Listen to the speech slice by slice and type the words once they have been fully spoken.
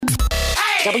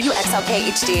WXLK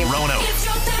HD. Rono. It's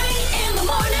your thing in the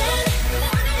morning.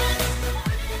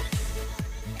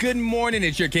 Good morning.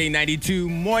 It's your K92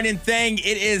 morning thing.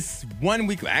 It is 1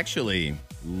 week, actually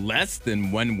less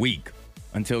than 1 week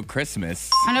until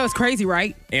Christmas. I know it's crazy,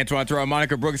 right? Antoine Terrell,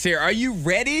 Monica Brooks here. Are you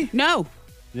ready? No,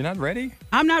 You're not ready?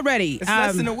 I'm not ready. It's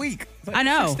less than a week. It's like I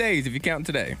know. 6 days if you count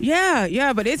today.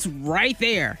 Yeah, but it's right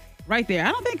there. Right there.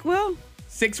 I don't think,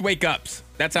 6 wake ups.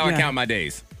 That's how I Yeah. count my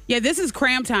days. yeah, this is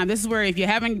cram time. This is where if you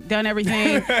haven't done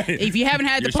everything, if you haven't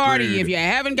had the You're party, screwed. if you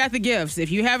haven't got the gifts,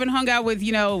 if you haven't hung out with,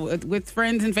 with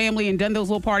friends and family and done those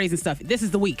little parties and stuff, this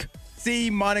is the week. See,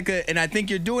 Monica, and I think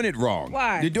you're doing it wrong.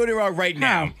 Why? You're doing it wrong right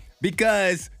now. How?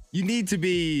 Because you need to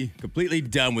be completely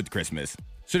done with Christmas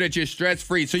so that you're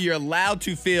stress-free, so you're allowed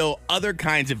to feel other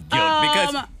kinds of guilt.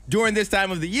 Because during this time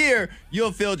of the year,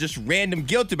 you'll feel just random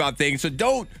guilt about things. So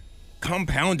don't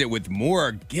compound it with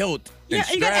more guilt and Yeah,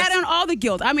 stress. you got to add on all the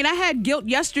guilt. I mean, I had guilt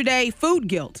yesterday, food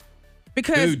guilt.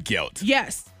 Because Food guilt.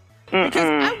 Yes. Because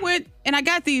I went and I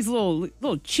got these little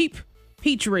cheap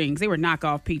peach rings. They were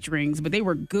knockoff peach rings, but they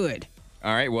were good.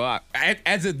 All right, well,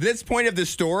 as of this point of the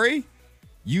story,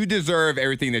 you deserve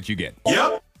everything that you get.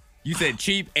 Yep. You said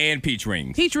cheap and peach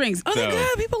rings. Peach rings. Oh, they're So-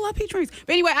 good. People love peach rings.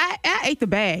 But anyway, I ate the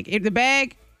bag. The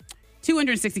bag,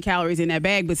 260 calories in that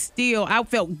bag, but still, I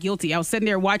felt guilty. I was sitting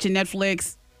there watching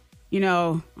Netflix.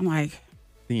 I'm like,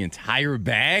 The entire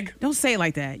bag? don't say it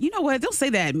like that. You know what? Don't say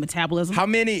that metabolism.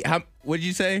 What did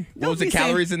you say? What Don't was the be saying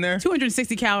calories in there?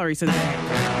 260 calories in the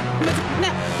bag.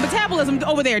 Metabolism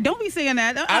over there. Don't be saying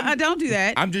that. I don't do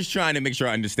that. I'm just trying to make sure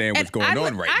I understand what's going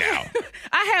on right now.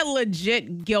 I had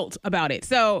legit guilt about it.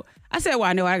 So I said, well,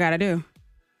 I know what I got to do.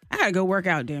 I got to go work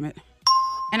out, damn it.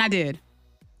 And I did.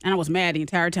 And I was mad the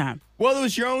entire time. Well, it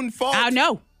was your own fault. I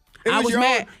know. It I was your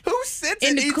mad. Own. Who sits In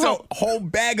and the eats cold. a whole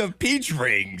bag of peach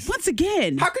rings? Once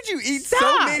again. How could you eat so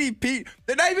Stop. many peach?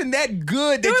 They're not even that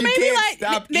good that They were you maybe can't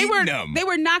stop they eating were, them. They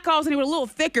were knockoffs and they were a little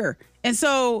thicker. And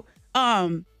so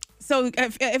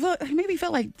it maybe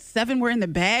felt like 7 were in the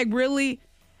bag, really.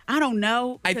 I don't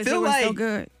know. I 'cause feel they were like, so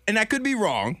good. and I could be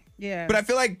wrong. Yeah. But I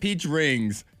feel like peach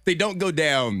rings, they don't go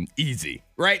down easy,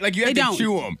 right? Like you have They to don't.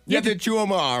 chew them. You have to chew them.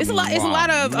 It's a lot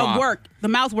of work. The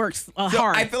mouth works So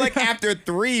hard. I feel like after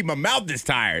 3, my mouth is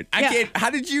tired. I Yeah. can't. How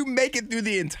did you make it through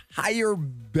the entire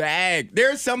bag?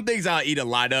 There are some things I'll eat a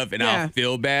lot of and Yeah. I'll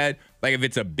feel bad. Like if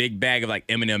it's a big bag of like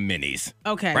M&M minis.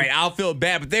 Okay. Right, I'll feel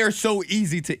bad, but they're so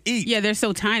easy to eat. Yeah, they're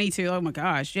so tiny too. Oh my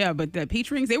gosh. Yeah, but the peach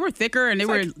rings, they were thicker and they It's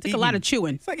were like took a lot of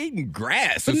chewing. It's like eating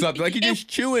grass or something. Like you're just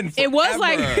chewing forever. It was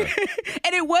like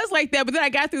and it was like that, but then I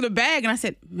got through the bag and I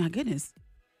said, my goodness,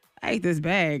 I ate this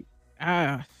bag.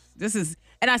 This is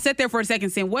and I sat there for a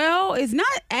second saying, well, it's not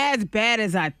as bad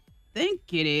as I think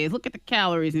it is. Look at the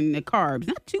calories and the carbs.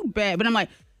 Not too bad. But I'm like,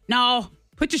 no,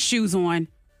 put your shoes on.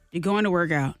 You're going to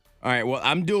work out. All right, well,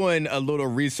 I'm doing a little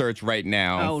research right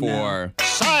now Oh, for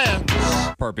Science.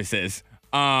 purposes.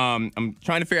 I'm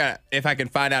trying to figure out if I can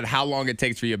find out how long it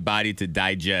takes for your body to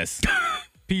digest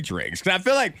peach rings. Because I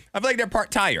feel like they're part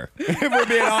tire. If we're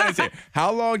being honest here,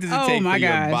 how long does it Oh, take my for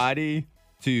your gosh. body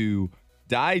to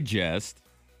digest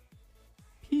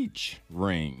peach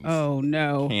rings? Oh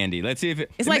no. Candy. Let's see if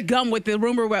It's like gum with the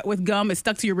rumor with gum. It's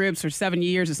stuck to your ribs for 7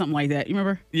 years or something like that. You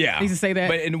remember? Yeah. They used to say that.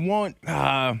 But it won't.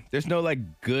 There's no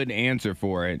like good answer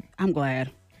for it. I'm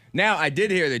glad. Now I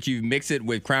did hear that you mix it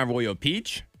with Crown Royal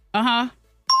peach. Uh-huh.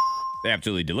 They're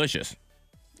absolutely delicious.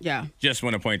 Yeah. Just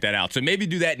want to point that out. So maybe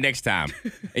do that next time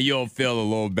and you'll feel a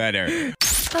little better.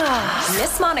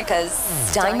 Miss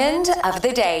Monica's Diamond of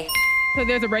the Day. So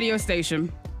there's a radio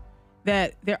station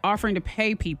that they're offering to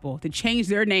pay people to change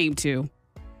their name to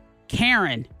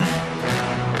Karen.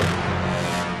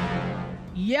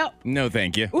 Yep. No,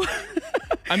 thank you.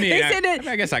 I mean, They said that-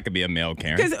 I guess I could be a male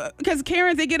Karen. Because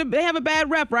Karens they have a bad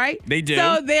rep, right? They do.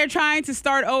 So they're trying to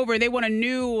start over. They want a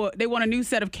new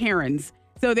set of Karens.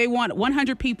 So they want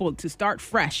 100 people to start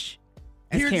fresh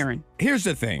as Karen. Here's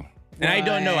the thing. And I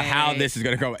don't know how What? this is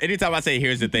going to go. Anytime I say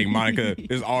here's the thing, Monica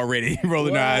is already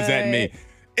rolling her eyes at me.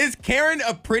 Is Karen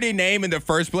a pretty name in the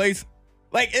first place?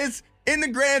 Like, it's in the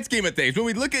grand scheme of things. When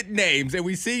we look at names and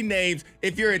we see names,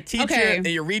 if you're a teacher Okay. and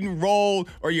you're reading roll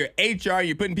or you're HR,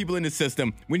 you're putting people in the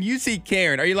system, when you see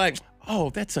Karen, are you like, oh,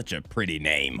 that's such a pretty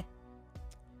name?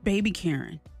 Baby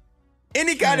Karen.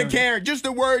 Any kind of Karen, just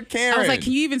the word Karen. I was like,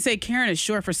 can you even say Karen is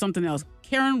short for something else?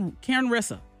 Karen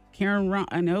Rissa. Karen,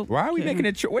 I know. Why are we making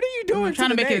it short? What are you doing? I'm trying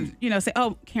to the make name? it, say,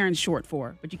 oh, Karen's short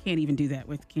for, but you can't even do that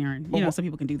with Karen. Some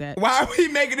people can do that. Why are we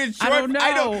making it short? I don't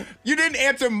know. You didn't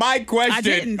answer my question. I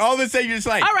didn't. All of a sudden, you're just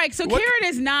like, All right, so what- Karen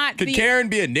is not Could the. Karen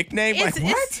be a nickname? it's,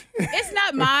 Like, what? It's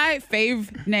not my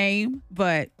fave name,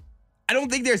 but I don't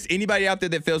think there's anybody out there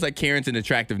that feels like Karen's an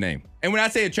attractive name. And when I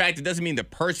say attractive, it doesn't mean the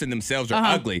person themselves are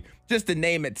ugly, just the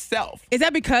name itself. Is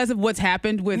that because of what's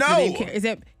happened with No. the name Karen? Is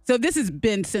that so? This has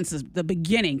been since the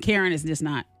beginning. Karen is just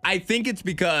not. I think it's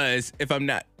because, if I'm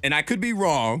not, and I could be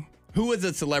wrong, who was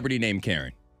a celebrity named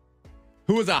Karen?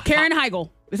 Who was a Karen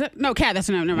Heigl. Is that no? Kat. That's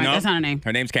her name. Never mind. No, That's not her name.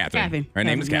 Her name's Catherine. Kathy. Her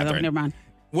name is No, Catherine. Never mind.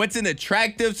 What's an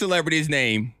attractive celebrity's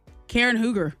name? Karen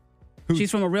Hooger.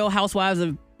 She's from a Real Housewives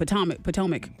of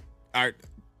Potomac.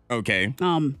 Okay.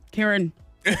 Karen.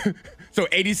 So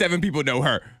 87 people know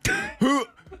her. Who?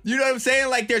 You know what I'm saying?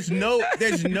 Like there's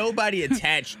nobody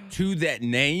attached to that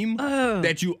name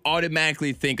that you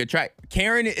automatically think attract.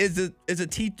 Karen is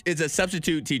a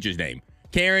substitute teacher's name.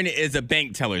 Karen is a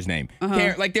bank teller's name.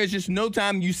 Karen, like there's just no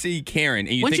time you see Karen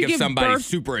and you Once think you of give somebody birth-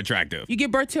 super attractive. You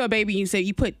give birth to a baby, you say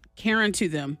you put Karen to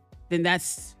them, then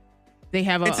they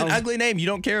have It's an ugly name. You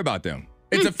don't care about them.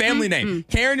 It's a family name.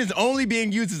 Karen is only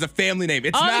being used as a family name.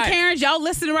 It's all not. the Karens, y'all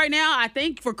listening right now, I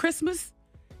think for Christmas,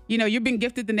 you've been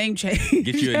gifted the name change.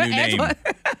 Get you a new name.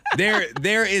 There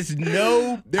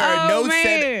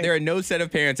are no set of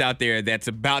parents out there that's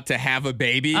about to have a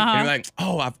baby and you're like,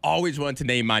 oh, I've always wanted to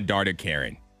name my daughter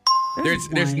Karen.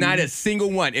 There's not a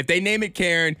single one. If they name it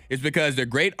Karen, it's because their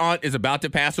great aunt is about to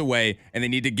pass away and they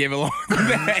need to give along the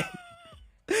name.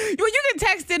 Well, you can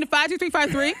text in to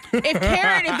 52353. If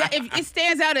Karen, if it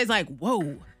stands out as like,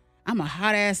 whoa, I'm a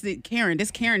hot ass Karen.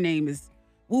 This Karen name is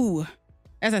woo.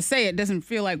 As I say, it doesn't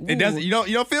feel like woo. It doesn't. You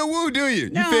don't feel woo, do you?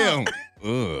 No. You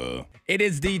feel. Ugh. It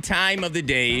is the time of the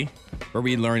day where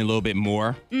we learn a little bit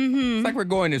more. Mm-hmm. It's like we're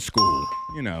going to school.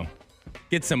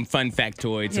 Get some fun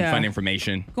factoids, some fun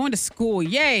information. Going to school,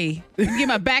 yay! Let me get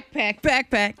my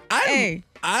backpack. Hey,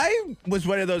 I was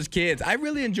one of those kids. I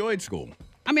really enjoyed school.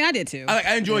 I mean, I did too.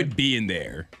 I enjoyed being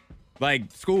there.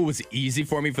 Like school was easy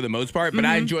for me for the most part, but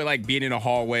I enjoy like being in the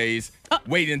hallways,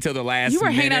 waiting until the last. You were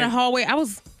minute. hanging out in the hallway.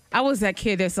 I was that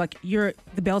kid that's like, the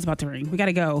bell's about to ring. We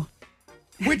gotta go.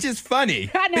 Which is funny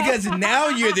I know. because now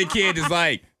you're the kid that's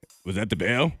like, was that the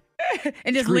bell?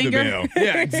 And just Screw linger. the bell.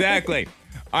 Yeah, exactly.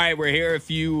 All right, we're here. A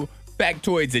few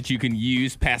factoids that you can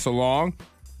use, pass along.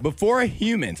 Before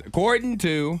humans, according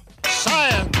to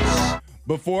science,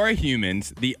 before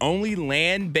humans, the only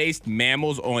land-based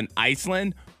mammals on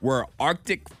Iceland were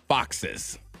Arctic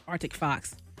foxes. Arctic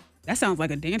Fox. That sounds like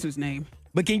a dancer's name.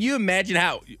 But can you imagine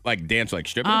how, like, dance like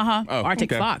stripper? Oh,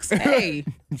 Arctic okay. Fox. Hey.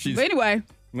 She's- But anyway.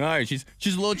 All right, she's a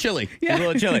little chilly. She's a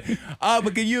little chilly.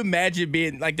 But can you imagine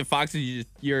being like the foxes?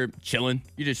 You're chilling.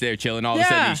 You're just there chilling. All of a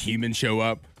sudden, Yeah. these humans show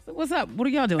up, What's up? What are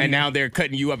y'all doing? and here? now they're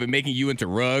cutting you up and making you into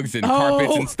rugs and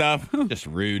carpets and stuff. Just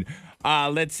rude.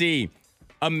 Let's see.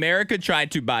 America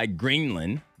tried to buy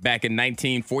Greenland back in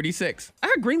 1946. I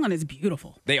heard Greenland is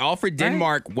beautiful. They offered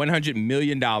Denmark $100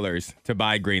 million to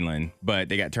buy Greenland, but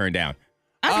they got turned down.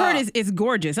 I've heard it's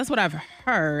gorgeous. That's what I've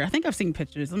heard. I think I've seen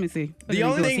pictures. Let me see.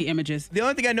 See images. The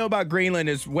only thing I know about Greenland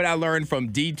is what I learned from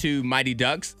D2 Mighty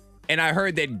Ducks. And I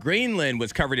heard that Greenland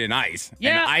was covered in ice.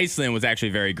 Yeah. And Iceland was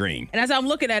actually very green. And as I'm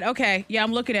looking at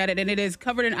I'm looking at it, and it is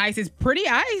covered in ice. It's pretty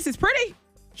ice. It's pretty.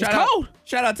 It's Shout cold.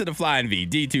 out to the Flying V,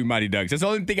 D2 Mighty Ducks. That's the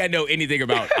only thing I know anything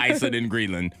about Iceland and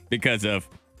Greenland because of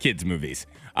kids' movies.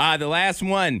 The last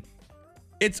one.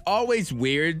 It's always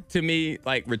weird to me,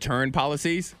 like return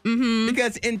policies. Mm-hmm.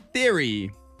 Because in theory,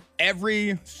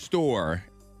 every store,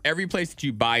 every place that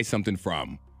you buy something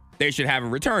from, they should have a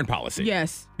return policy.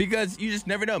 Yes. Because you just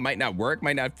never know. It might not work,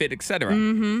 might not fit, etc.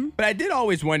 Mm-hmm. But I did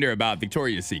always wonder about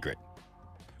Victoria's Secret.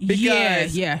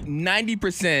 Because Yeah.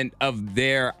 90% of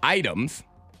their items,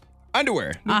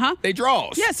 underwear, they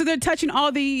draws. Yeah, so they're touching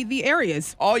all the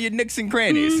areas. All your nicks and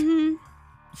crannies. Mm-hmm.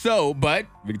 So, but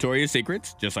Victoria's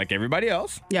Secrets, just like everybody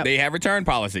else, Yep. they have return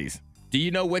policies. Do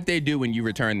you know what they do when you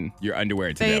return your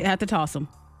underwear to They them? have to toss them.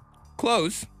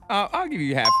 Close. I'll give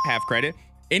you half credit.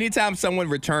 Anytime someone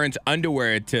returns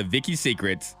underwear to Vicky's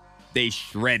Secrets, they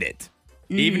shred it.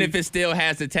 Even if it still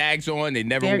has the tags on, they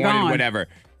never They're worn gone. it, whatever.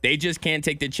 They just can't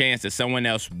take the chance that someone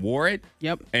else wore it.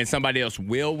 Yep. And somebody else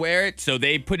will wear it. So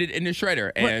they put it in the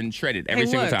shredder and shred it every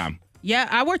Hey, single look. time. Yeah,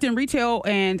 I worked in retail,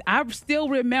 and I still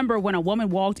remember when a woman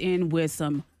walked in with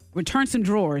some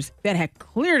drawers that had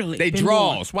clearly They been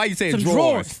draws. worn. Why you saying Some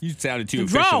drawers? You sounded too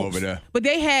Some official drawers. over there. But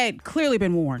they had clearly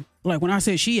been worn. Like when I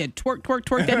said she had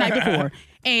twerked that night before.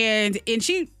 And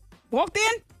she walked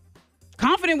in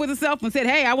confident with herself and said,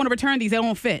 hey, I want to return these. They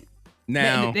don't fit.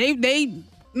 Now, They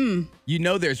you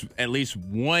know there's at least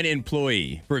one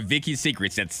employee for Vicky's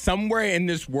Secrets that's somewhere in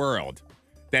this world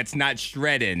that's not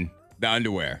shredding the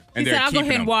underwear. And He they're said, I'll go keeping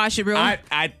ahead and them. wash it real.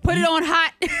 I Put it on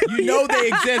hot. You know they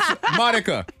exist,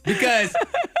 Monica, because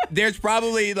There's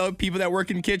probably people that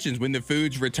work in kitchens when the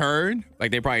food's returned,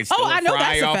 like they probably still I know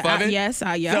fry that's off a fact. of it. Yes. So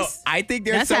I think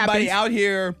there's That somebody happens. out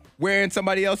here wearing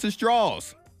somebody else's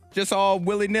drawers, just all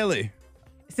willy nilly.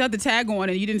 Set the tag on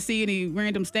and you didn't see any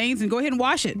random stains, and go ahead and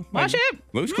wash it. Wash it.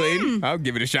 Looks clean. I'll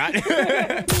give it a shot.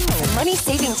 Money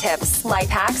saving tips, life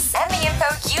hacks, and the info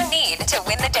you need to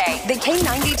win the day. The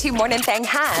K92 Morning Thing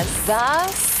has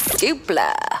the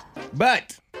dupla.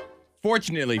 But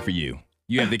fortunately for you,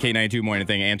 you have the K92 Morning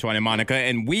Thing, Antoine and Monica,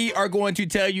 and we are going to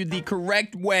tell you the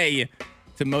correct way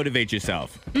to motivate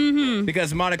yourself. Mm-hmm.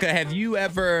 Because, Monica, have you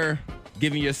ever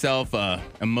given yourself a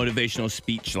motivational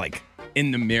speech, like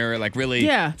in the mirror, like really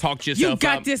talk to yourself You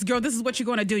got up? this, girl. This is what you're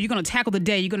going to do. You're going to tackle the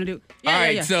day. You're going to do. All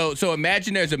right, so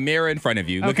imagine there's a mirror in front of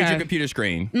you. Look at Okay. your computer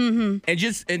screen, and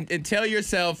just and tell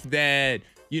yourself that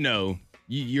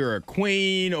you're a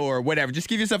queen or whatever. Just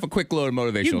give yourself a quick little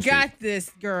motivational You got speech. this,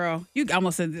 girl. You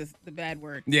almost said the bad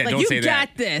word. Yeah, like, don't say that. You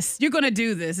got this. You're going to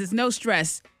do this. It's no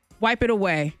stress. Wipe it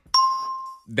away.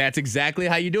 That's exactly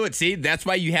how you do it. See, that's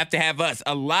why you have to have us.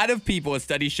 A lot of people, as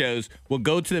study shows, will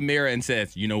go to the mirror and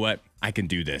says, you know what? I can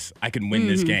do this. I can win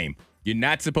this game. You're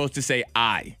not supposed to say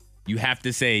I. You have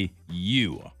to say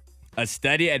you. A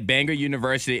study at Bangor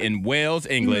University in Wales,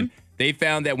 England, they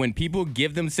found that when people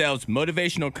give themselves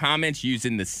motivational comments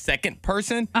using the second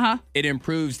person, it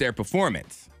improves their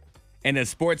performance. And a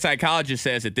sports psychologist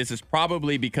says that this is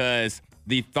probably because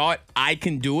the thought I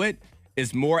can do it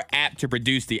is more apt to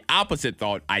produce the opposite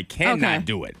thought I cannot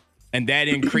do it. And that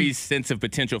increased sense of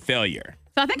potential failure.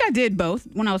 So I think I did both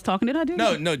when I was talking. Did I do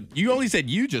No, you only said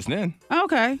you just then.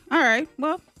 Okay. All right.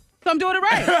 Well, so I'm doing it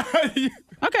right.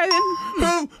 Okay,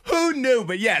 then. Who knew?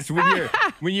 But yes,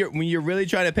 when you're really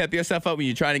trying to pep yourself up, when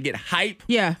you're trying to get hype,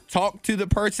 talk to the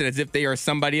person as if they are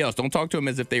somebody else. Don't talk to them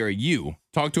as if they are you.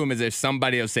 Talk to them as if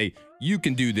somebody else say, you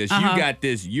can do this, you got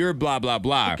this, you're blah, blah,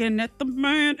 blah. Looking at the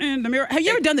man in the mirror. Have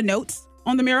you ever done the notes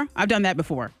on the mirror? I've done that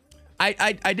before.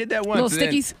 I did that once. Little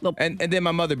stickies? And then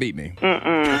my mother beat me. She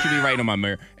be writing on my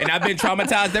mirror. And I've been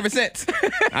traumatized ever since.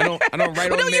 I don't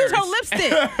write on Don't mirrors. use her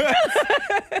lipstick.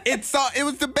 It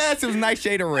was the best. It was a nice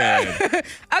shade of red.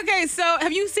 Okay, so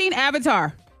have you seen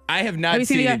Avatar? I have not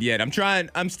seen it yet.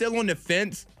 I'm still on the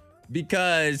fence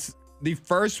because the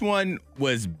first one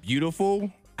was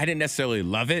beautiful. I didn't necessarily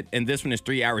love it, and this one is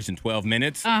 3 hours and 12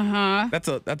 minutes. That's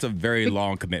a very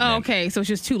long commitment. Oh, okay, so it's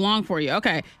just too long for you.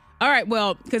 Okay. All right,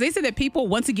 well, because they said that people,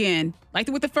 once again, like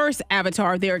with the first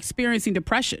Avatar, they're experiencing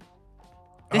depression.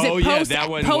 They said that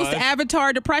one was.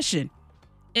 Post-Avatar depression.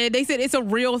 And they said it's a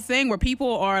real thing where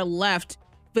people are left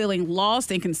feeling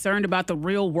lost and concerned about the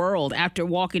real world after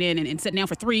walking in and sitting down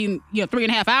for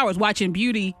 3.5 hours watching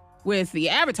Beauty with the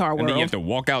Avatar world. And then you have to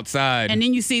walk outside. And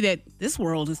then you see that this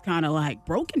world is kind of like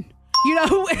broken, you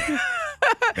know?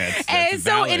 That's and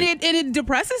so, valid. and it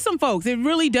depresses some folks. It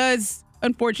really does,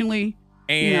 unfortunately,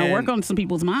 work on some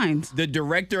people's minds. The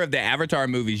director of the Avatar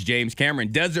movies, James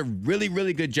Cameron, does a really,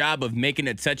 really good job of making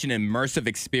it such an immersive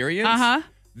experience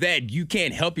that you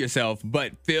can't help yourself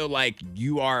but feel like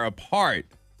you are a part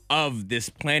of this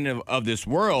planet, of this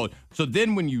world. So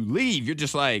then when you leave, you're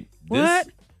just like,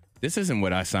 this isn't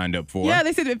what I signed up for. Yeah,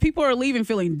 they said that people are leaving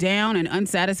feeling down and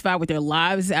unsatisfied with their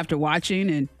lives after watching.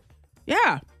 And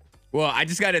yeah. Well, I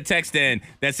just got a text in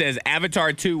that says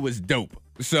Avatar 2 was dope.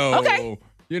 So,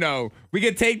 we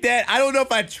can take that. I don't know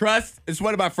if I trust, it's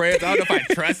one of my friends, I don't know if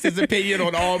I trust his opinion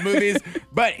on all movies,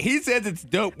 but he says it's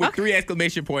dope with 3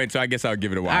 exclamation points, so I guess I'll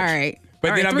give it a watch. All right.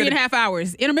 But then 3.5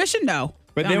 hours. Intermission? No.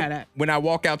 But Don't have then that. when I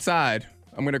walk outside,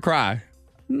 I'm going to cry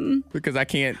because I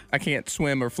can't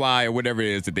swim or fly or whatever it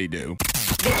is that they do.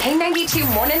 The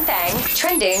K92 Morning Thing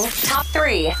trending top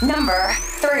 3. Number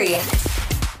 3.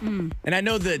 And I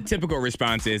know the typical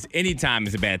response is anytime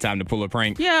is a bad time to pull a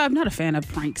prank. Yeah, I'm not a fan of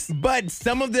pranks. But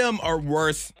some of them are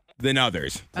worse than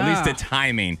others. At least the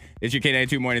timing. It's your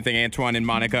K92 Morning Thing, Antoine and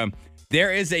Monica.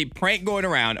 There is a prank going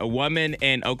around. A woman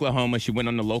in Oklahoma, she went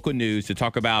on the local news to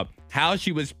talk about how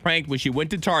she was pranked when she went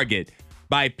to Target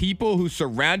by people who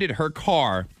surrounded her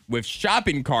car with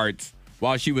shopping carts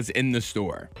while she was in the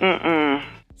store.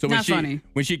 So Not funny.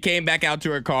 when she came back out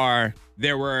to her car,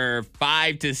 there were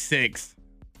 5 to 6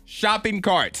 shopping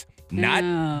carts,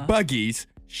 not buggies,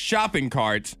 shopping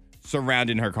carts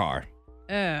surrounding her car.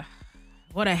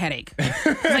 What a headache.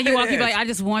 It's like you walk, you're like, I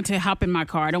just want to hop in my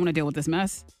car. I don't want to deal with this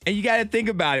mess. And you got to think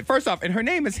about it. First off, and her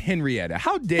name is Henrietta.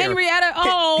 How dare Henrietta?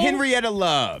 Oh. Henrietta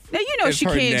Love. Now, you know is she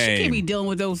her can't name. be dealing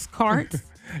with those carts.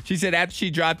 She said after she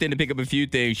dropped in to pick up a few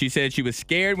things, she said she was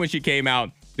scared when she came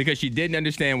out because she didn't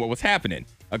understand what was happening.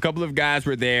 A couple of guys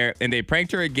were there, and they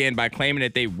pranked her again by claiming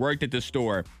that they worked at the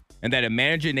store and that a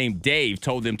manager named Dave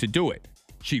told them to do it.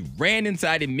 She ran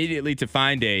inside immediately to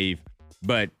find Dave,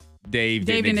 but Dave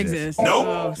didn't exist. Nope.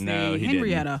 Oh, see, No, he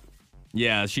Henrietta.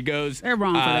 Yeah, she goes. They're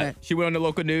wrong for that. She went on the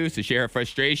local news to share her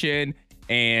frustration,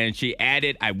 and she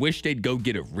added, "I wish they'd go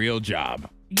get a real job."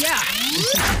 Yeah.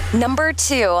 Number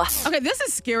 2. Okay, this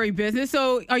is scary business.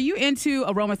 So, are you into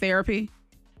aromatherapy?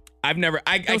 I've never,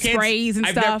 I Those can't, sprays and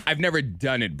I've stuff? I've never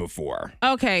done it before.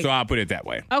 Okay. So I'll put it that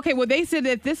way. Okay, well, they said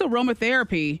that this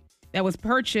aromatherapy that was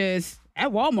purchased at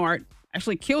Walmart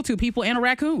actually killed 2 people and a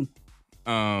raccoon.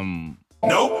 Nope.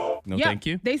 No, Yeah, thank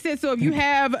you. They said so if you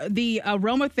have the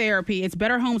aromatherapy, it's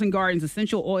Better Homes and Gardens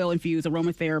essential oil infused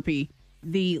aromatherapy,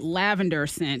 the lavender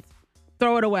scent.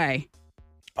 Throw it away.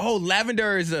 Oh,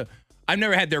 lavender is I've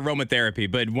never had their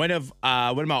aromatherapy, but one of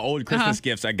my old Christmas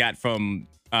gifts I got from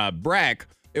Brack,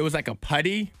 it was like a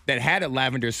putty that had a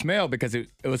lavender smell because it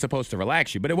was supposed to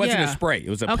relax you, but it wasn't a Yeah. spray. It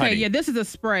was a Okay, putty. yeah, this is a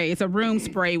spray. It's a room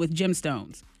spray with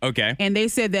gemstones. Okay. And they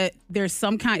said that there's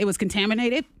some kind, it was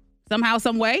contaminated somehow,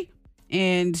 some way.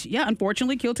 And yeah,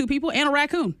 unfortunately killed 2 people and a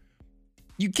raccoon.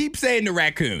 You keep saying the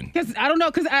raccoon. Because I don't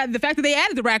know, because the fact that they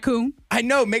added the raccoon, I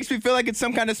know, it makes me feel like it's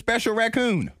some kind of special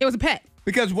raccoon. it was a pet.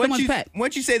 Because once Someone's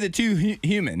pet. you say the 2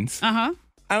 humans, Uh-huh.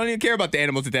 I don't even care about the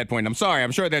animals at that point. I'm sorry.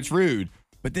 I'm sure that's rude.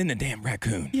 But then the damn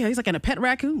raccoon. Yeah, he's like in a pet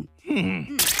raccoon.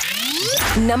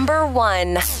 Number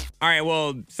 1. All right,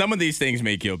 well, some of these things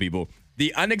may kill people.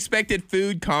 The unexpected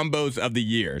food combos of the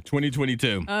year,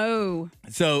 2022. Oh.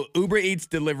 So Uber Eats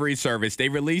delivery service, they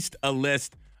released a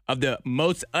list of the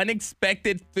most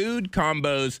unexpected food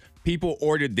combos people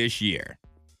ordered this year.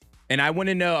 And I want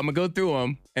to know, I'm going to go through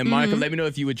them. And Monica, let me know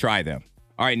if you would try them.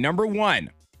 All right, number 1,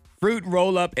 fruit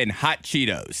roll-up and hot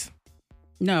Cheetos.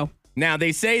 No. Now,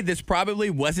 they say this probably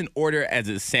wasn't ordered as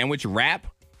a sandwich wrap,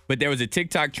 but there was a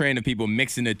TikTok trend of people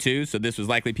mixing the two. So this was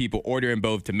likely people ordering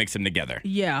both to mix them together.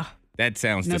 Yeah. That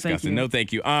sounds No, thank disgusting. you. No,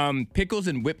 thank you. Pickles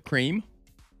and whipped cream.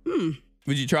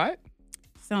 Would you try it?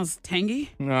 Sounds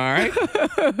tangy. All right.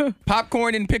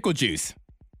 Popcorn and pickle juice.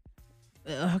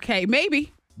 Okay,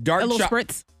 maybe. Dark A little cho-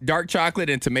 spritz. Dark chocolate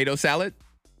and tomato salad.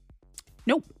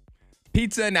 Nope.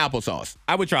 Pizza and applesauce.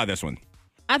 I would try this one.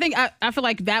 I think I feel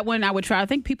like that one I would try. I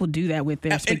think people do that with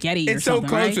their spaghetti or It's so something,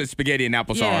 close right? with spaghetti and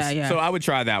applesauce. Yeah. So I would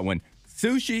try that one.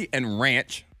 Sushi and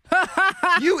ranch.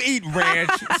 You eat ranch.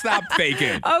 Stop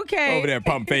faking. Okay. Over there,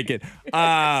 pump faking.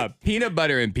 Peanut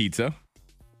butter and pizza.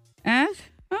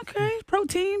 Okay.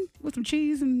 Protein with some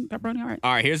cheese and pepperoni. All right.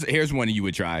 All right, here's one you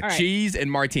would try. right. Cheese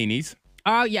and martinis.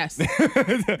 Oh, yes.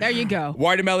 There you go.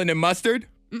 Watermelon and mustard.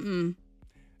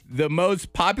 The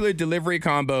most popular delivery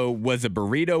combo was a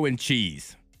burrito and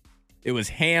cheese. It was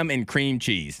ham and cream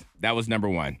cheese. That was number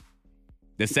 1.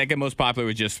 The second most popular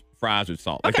was just fries with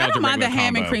salt. Okay, that I was don't a mind the regular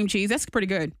ham and combo. cream cheese. That's pretty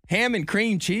good. Ham and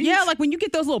cream cheese? Yeah, like when you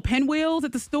get those little pinwheels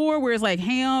at the store where it's like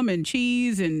ham and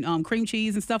cheese and cream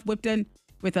cheese and stuff whipped in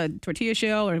with a tortilla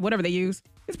shell or whatever they use.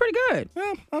 It's pretty good.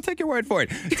 Well, I'll take your word for it.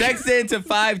 Text in to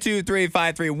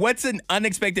 52353. What's an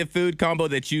unexpected food combo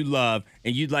that you love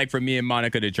and you'd like for me and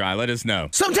Monica to try? Let us know.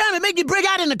 Sometimes it make you break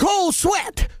out in a cold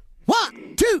sweat.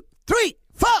 1, 2, 3,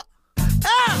 4.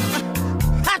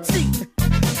 Ah! Hot seat.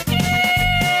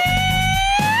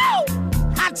 Ew!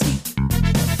 Hot seat.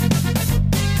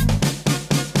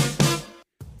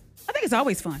 I think it's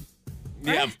always fun.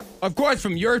 Yeah, of course,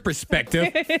 from your perspective,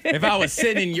 if I was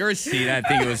sitting in your seat, I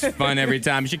think it was fun every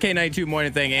time. It's your K92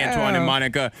 Morning Thing, Antoine and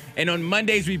Monica. And on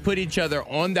Mondays, we put each other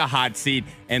on the hot seat,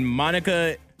 and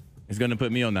Monica is going to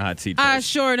put me on the hot seat first.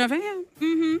 Sure enough, I am.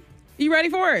 Mm-hmm. You ready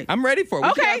for it? I'm ready for it.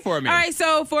 What you got for me? All right,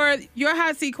 so for your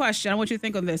hot seat question, I want you to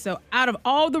think on this. So out of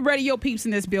all the radio peeps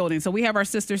in this building, so we have our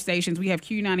sister stations. We have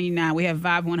Q99. We have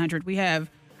Vibe 100. We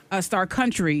have Star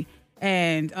Country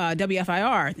and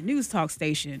WFIR, the news talk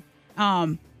station.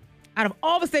 Out of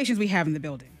all the stations we have in the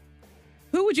building,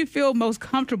 who would you feel most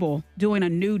comfortable doing a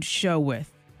nude show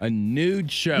with? A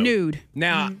nude show. Nude.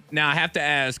 Now, I have to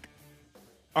ask,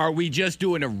 are we just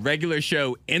doing a regular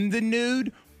show in the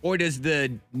nude, or does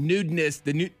the nudeness,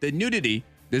 the nudity,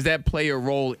 does that play a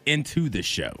role into the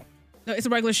show? No, it's a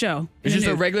regular show. It's just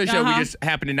a regular show. Uh-huh. We just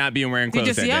happen to not be wearing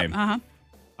clothes that day. Uh-huh.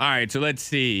 All right, so let's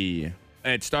see.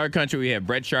 At Star Country, we have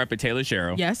Brett Sharp and Taylor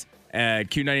Sherrill. Yes. At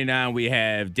Q99, we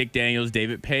have Dick Daniels,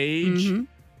 David Page.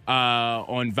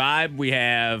 On Vibe, we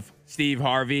have Steve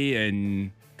Harvey and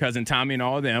Cousin Tommy and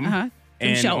all of them. Uh-huh.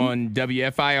 And Shelton. on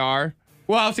WFIR,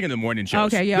 well, I was thinking the morning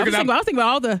shows. Okay, yeah. I was Because thinking about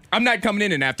all the. I'm not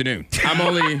coming in the afternoon. I'm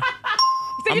only,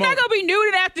 So you're not gonna be nude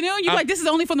in the afternoon? You're like, this is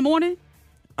only for the morning?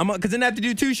 because then I have to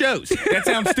do 2 shows. That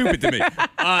sounds stupid to me.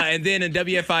 And then in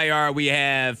WFIR, we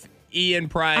have Ian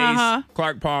Price,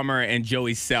 Clark Palmer, and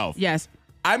Joey Self. Yes.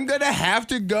 I'm going to have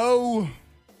to go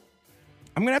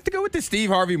with the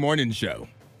Steve Harvey Morning Show.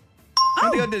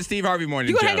 I'm going to the Steve Harvey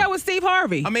morning You show. gonna hang out with Steve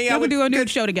Harvey? I mean, y'all I would do a nude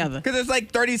show together. Because there's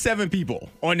like 37 people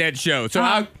on that show. So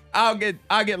I'll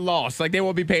get lost. Like, they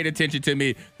won't be paying attention to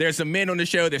me. There's some men on the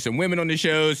show. There's some women on the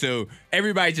show. So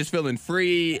everybody's just feeling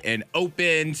free and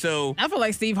open. So I feel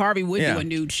like Steve Harvey would Yeah. do a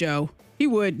nude show. He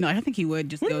would. No, I think he would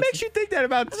just what go. makes you think that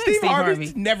about think Steve Steve Harvey?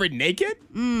 Harvey. Never naked?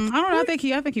 I don't know. I think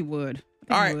he would. I think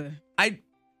All he right. would.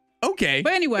 Okay.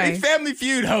 But anyway. He's Family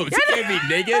Feud host. He can't be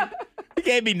naked. He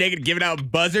can't be naked giving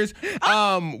out buzzers.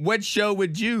 What show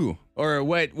would you, or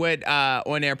what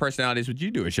on-air personalities would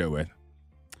you do a show with?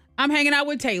 I'm hanging out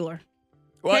with Taylor.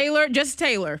 What? Just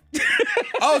Taylor.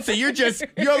 Oh, so you're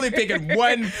only picking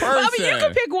one person. I mean, you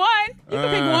can pick one. You can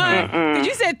pick one. Because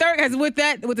you said third, because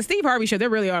with the Steve Harvey show, there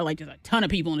really are like just a ton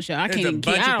of people on the show. I There's can't a even.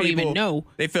 bunch I of don't people. even know.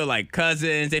 They feel like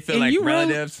cousins. They feel And like you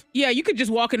really- relatives. Yeah, you could just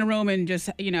walk in the room and just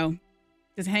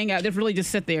just hang out. Just really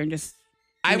just sit there and just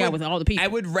hang out with all the people. I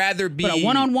would rather be. But a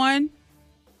one-on-one.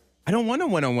 I don't want a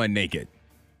one-on-one naked.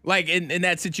 Like in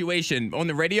that situation on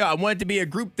the radio, I want it to be a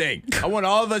group thing. I want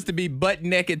all of us to be butt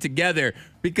naked together,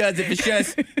 because if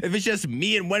it's just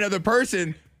me and one other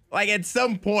person, like at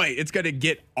some point it's gonna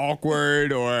get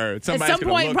awkward, or somebody's At some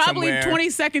gonna point, look probably somewhere. 20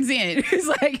 seconds in, it's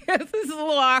like this is a little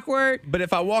awkward. But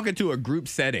if I walk into a group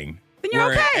setting Then you're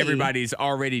where okay. everybody's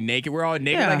already naked, we're all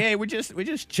naked, Yeah. like, hey, we're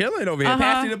just chilling over here.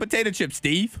 Pass me the potato chip,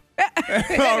 Steve.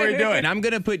 That's all we're doing. I'm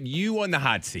gonna put you on the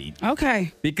hot seat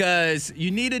Okay. because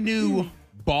you need a new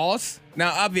boss.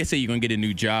 Now, obviously, you're gonna get a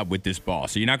new job with this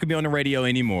boss, so you're not gonna be on the radio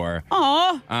anymore.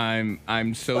 Aw,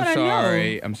 I'm so But I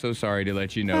sorry. know. I'm so sorry to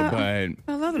let you know,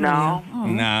 but I love the radio. Oh.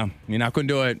 nah, you're not gonna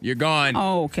do it. You're gone.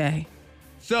 Oh, okay.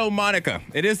 So, Monica,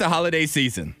 it is the holiday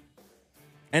season.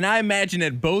 And I imagine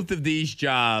that both of these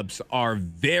jobs are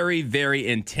very, very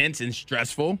intense and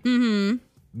stressful. Mm-hmm.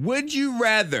 Would you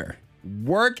rather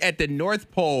work at the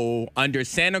North Pole under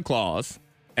Santa Claus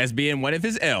as being one of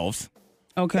his elves,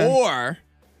 Okay. or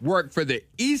work for the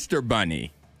Easter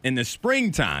Bunny in the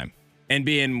springtime and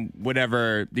being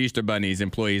whatever the Easter Bunny's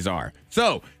employees are?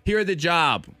 So, here are the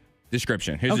job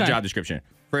description. Here's the Okay. job description.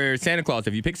 For Santa Claus,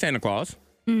 if you pick Santa Claus,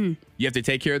 you have to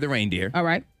take care of the reindeer. All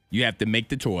right. You have to make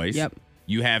the toys. Yep.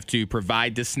 You have to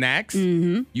provide the snacks.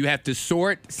 Mm-hmm. You have to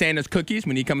sort Santa's cookies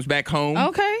when he comes back home.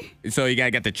 Okay. So you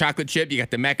got the chocolate chip, you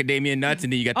got the macadamia nuts,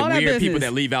 and then you got the All that weird people business.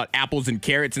 that leave out apples and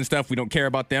carrots and stuff. We don't care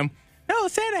about them. No,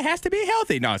 Santa has to be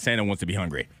healthy. No, Santa wants to be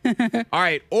hungry. All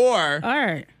right. Or All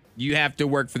right. you have to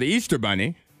work for the Easter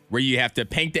Bunny, where you have to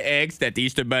paint the eggs that the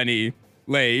Easter Bunny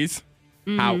lays.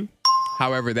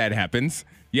 However that happens.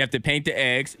 You have to paint the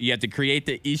eggs. You have to create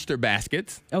the Easter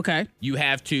baskets. Okay. You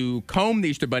have to comb the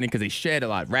Easter Bunny because they shed a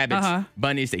lot. Rabbits,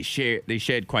 bunnies, they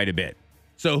shed quite a bit.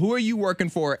 So who are you working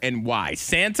for and why?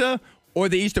 Santa or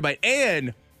the Easter Bunny?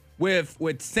 And with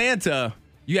Santa,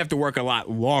 you have to work a lot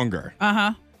longer.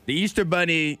 The Easter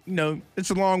Bunny, it's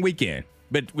a long weekend.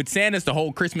 But with Santa, it's the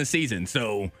whole Christmas season.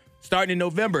 So starting in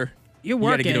November, You're you got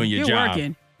to working. get on your You're job.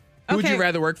 working. Who would Okay. you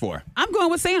rather work for? I'm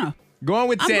going with Santa. Going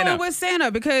with Santa. I'm going with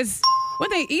Santa because one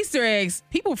thing, Easter eggs,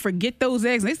 people forget those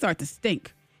eggs and they start to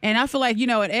stink. And I feel like,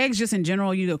 eggs just in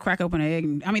general, crack open an egg.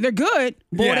 And, I mean, they're good,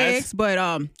 boiled Yes. eggs, but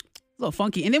a little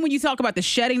funky. And then when you talk about the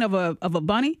shedding of a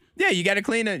bunny, Yeah, you got to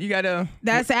clean it. You got to.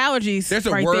 that's allergies There's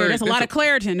a right word- there. That's a there's lot a- of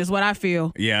Claritin is what I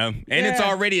feel. Yeah. And it's Yeah.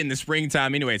 already in the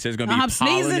springtime anyway, so there's going to be I'm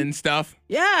pollen sneezing. and stuff.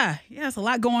 Yeah, it's a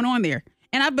lot going on there.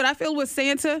 But I feel with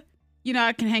Santa,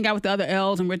 I can hang out with the other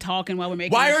elves and we're talking while we're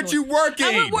making. Why our aren't choice. you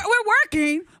working? We're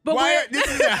working, but This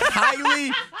is a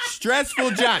highly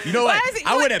stressful job. You know what? Why is it-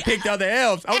 I what- would have picked other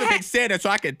elves. I would have picked Santa so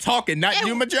I could talk and not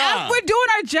do my job. We're doing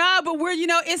our job, but we're,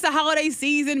 it's the holiday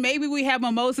season. Maybe we have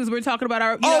mimosas. We're talking about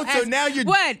our. So now you're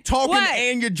talking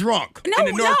and you're drunk in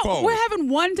the North Pole. We're having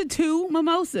 1 to 2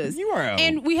 mimosas. You are.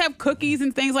 And we have cookies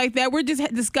and things like that. We're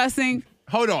just discussing.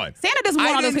 Hold on. Santa doesn't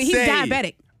want all those. didn't He's say-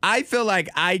 diabetic. I feel like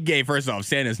I gave, first off,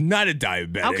 Santa's not a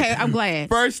diabetic. Okay, I'm glad.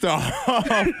 First off,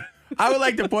 I would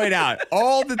like to point out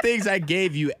all the things I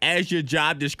gave you as your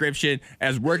job description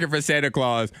as working for Santa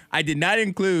Claus. I did not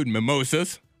include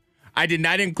mimosas. I did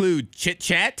not include chit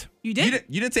chat. You did?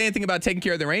 You didn't say anything about taking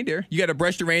care of the reindeer. You got to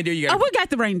brush the reindeer. You got. Oh, we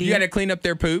got the reindeer. You got to clean up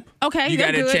their poop. Okay, You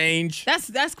they're got to good. change.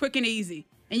 That's quick and easy.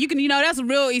 And you can, that's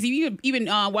real easy. You can even,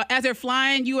 as they're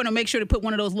flying, you want to make sure to put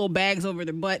one of those little bags over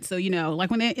their butt. So, like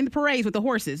when they're in the parades with the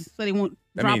horses, so they won't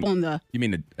drop on the. You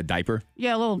mean a diaper?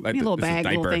 Yeah, a little, Like a little it's a bag,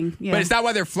 little diaper. thing. Yeah. But it's not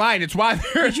why they're flying. It's why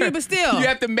they're. But still. You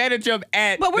have to manage them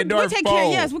at But the we're North taking Pole.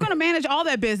 care. Yes, we're going to manage all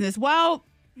that business while,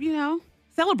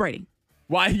 celebrating.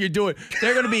 Why you're doing?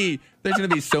 There's gonna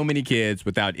be so many kids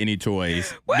without any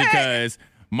toys because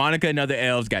Monica and other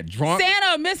elves got drunk.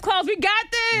 Santa, Miss Claus, we got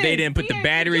this. They didn't put the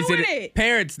batteries in it.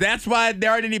 Parents, that's why there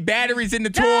aren't any batteries in the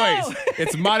No. toys.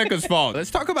 It's Monica's fault.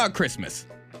 Let's talk about Christmas.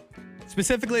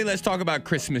 Specifically, let's talk about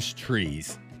Christmas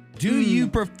trees. Do you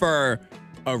prefer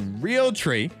a real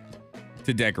tree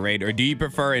to decorate, or do you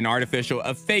prefer an artificial,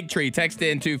 a fake tree? Text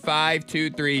in to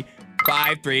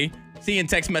 52353. Seeing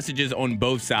text messages on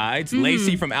both sides.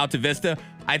 Lacey from Alta Vista.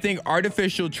 I think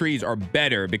artificial trees are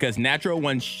better because natural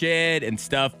ones shed and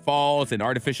stuff falls, and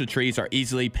artificial trees are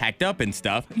easily packed up and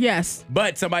stuff. Yes.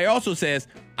 But somebody also says,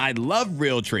 I love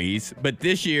real trees, but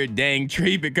this year, dang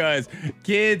tree, because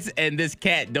kids and this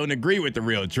cat don't agree with the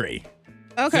real tree.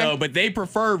 Okay. So, but they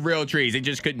prefer real trees. They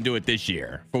just couldn't do it this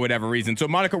year for whatever reason. So,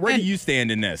 Monica, where do you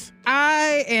stand in this?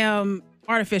 I am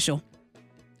artificial.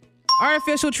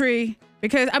 Artificial tree.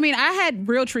 Because, I mean, I had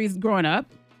real trees growing up,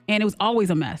 and it was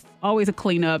always a mess, always a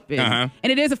cleanup. And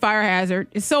it is a fire hazard.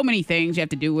 It's so many things you have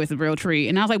to do with a real tree.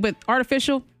 And I was like, but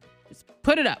artificial, just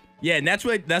put it up. Yeah, and that's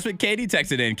what Katie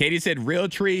texted in. Katie said real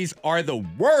trees are the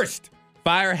worst.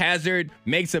 Fire hazard,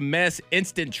 makes a mess,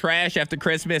 instant trash after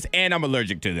Christmas, and I'm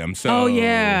allergic to them. So. Oh,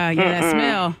 yeah, that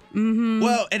smell. Mm-hmm.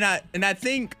 Well, and I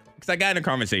think, because I got in a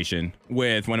conversation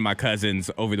with one of my cousins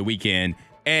over the weekend,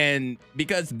 and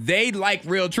because they like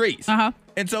real trees.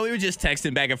 And so we were just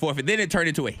texting back and forth, and then it turned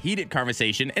into a heated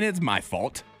conversation, and it's my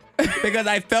fault. Because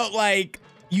I felt like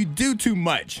you do too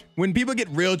much. When people get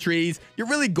real trees, you're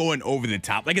really going over the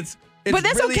top. Like it's but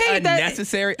that's really okay.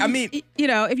 Unnecessary. I mean, you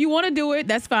know, if you want to do it,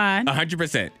 that's fine.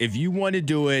 100%. If you want to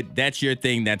do it, that's your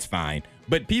thing, that's fine.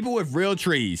 But people with real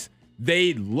trees,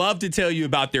 they love to tell you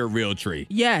about their real tree.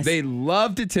 Yes. They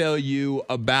love to tell you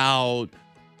about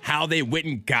how they went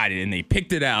and got it and they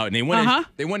picked it out and they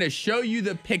want to show you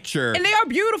the picture. And they are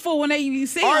beautiful when you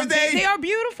see Are them. they? They are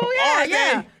beautiful. Yeah, Are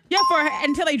yeah. they? Yeah,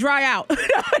 until they dry out.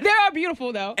 They are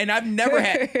beautiful though. And I've never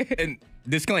had, and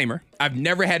disclaimer, I've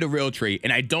never had a real tree,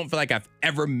 and I don't feel like I've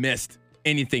ever missed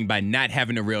anything by not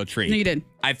having a real tree. No, you didn't.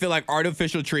 I feel like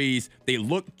artificial trees, they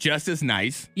look just as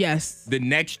nice. Yes. The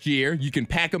next year, you can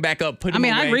pack them back up, put them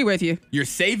away. I agree with you. You're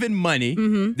saving money.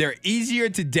 They're easier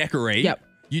to decorate. Yep.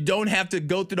 You don't have to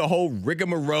go through the whole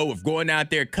rigmarole of going out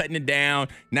there, cutting it down.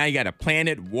 Now you got to plant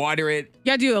it, water it. You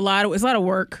got to do it's a lot of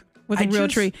work with a real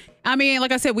tree. I mean,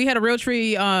 like I said, we had a real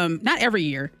tree, not every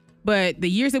year, but the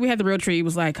years that we had the real tree, it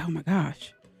was like, oh my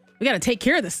gosh, we got to take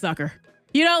care of this sucker.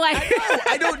 You know, like.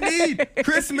 I don't need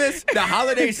Christmas. The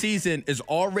holiday season is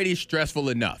already stressful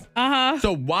enough.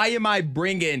 So why am I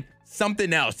bringing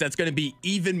something else that's going to be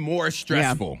even more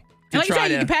stressful? And like you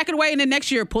said, you can pack it away and then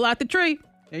next year pull out the tree.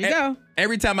 There you go.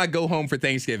 Every time I go home for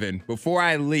Thanksgiving, before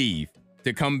I leave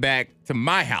to come back to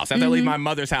my house, after I leave my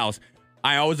mother's house,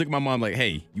 I always look at my mom like,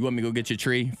 hey, you want me to go get your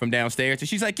tree from downstairs? And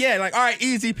she's like, yeah. Like, all right,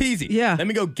 easy peasy. Yeah. Let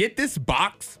me go get this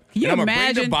box. Can you and I'm going to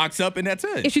imagine bring the box up and that's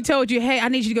it. if she told you, hey, I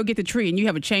need you to go get the tree and you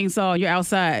have a chainsaw and you're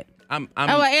outside? I'm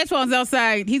like Antoine's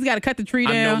outside. He's got to cut the tree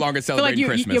down. I'm no longer celebrating feel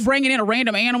like Christmas. You're bringing in a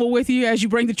random animal with you as you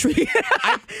bring the tree.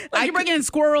 You're bringing in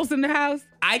squirrels in the house.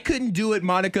 I couldn't do it,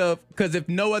 Monica, because if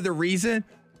no other reason,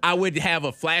 I would have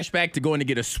a flashback to going to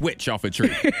get a switch off a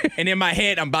tree. And in my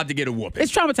head, I'm about to get a whooping.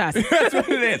 It's traumatizing. That's what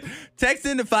it is. Text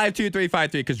into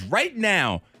 52353 because right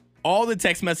now, all the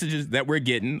text messages that we're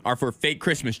getting are for fake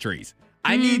Christmas trees.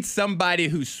 I need somebody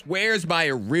who swears by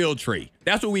a real tree.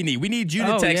 That's what we need. We need you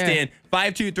to text in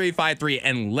 52353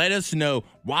 and let us know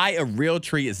why a real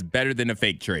tree is better than a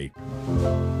fake tree.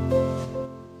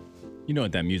 You know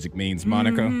what that music means,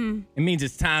 Monica. It means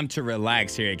it's time to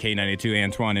relax here at K92.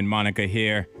 Antoine and Monica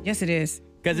here. Yes, it is.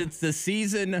 Because it's the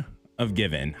season of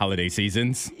giving, holiday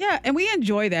seasons. Yeah, and we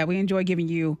enjoy that. We enjoy giving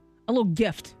you a little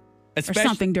gift or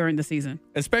something during the season.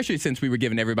 Especially since we were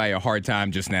giving everybody a hard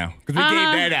time just now. Because we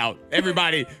gave that out.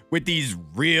 Everybody with these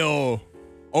real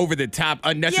over-the-top,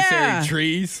 unnecessary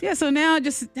trees. Yeah, so now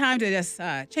just time to just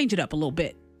change it up a little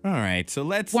bit. All right, so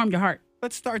let's warm your heart.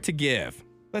 Let's start to give.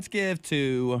 Let's give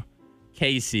to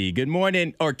Casey. Good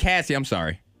morning. Or Cassie, I'm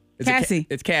sorry. Cassie.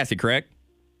 It's Cassie, correct?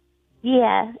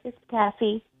 Yeah, it's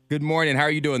Cassie. Good morning. How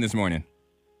are you doing this morning?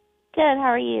 Good.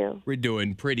 How are you? We're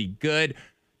doing pretty good.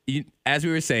 As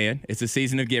we were saying, it's the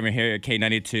season of giving here at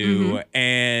K92,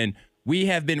 and we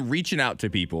have been reaching out to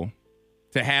people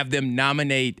to have them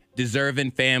nominate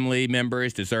deserving family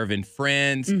members, deserving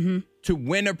friends to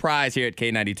win a prize here at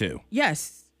K92.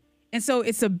 Yes. And so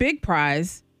it's a big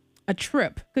prize, a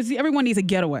trip, because everyone needs a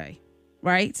getaway,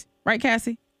 right? Right,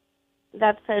 Cassie?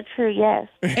 That's so true, yes.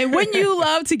 And wouldn't you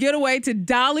love to get away to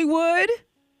Dollywood?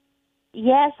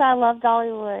 Yes, I love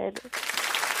Dollywood.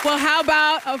 Well, how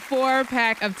about a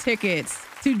 4-pack of tickets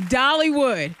to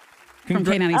Dollywood from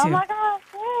K92? Oh, my gosh,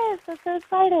 yes. That's so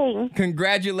exciting.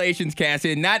 Congratulations,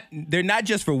 Cassie. They're not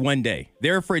just for one day.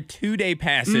 They're for 2-day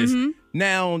passes. Mm-hmm.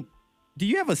 Now, do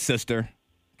you have a sister,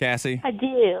 Cassie? I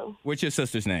do. What's your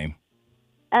sister's name?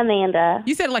 Amanda.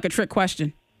 You said it like a trick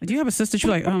question. Do you have a sister? She's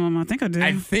like, I think I do.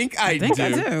 I think I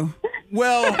do.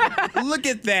 Well, look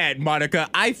at that, Monica.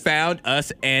 I found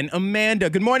us an Amanda.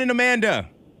 Good morning, Amanda.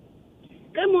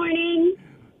 Good morning.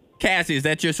 Cassie, is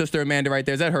that your sister Amanda right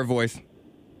there? Is that her voice?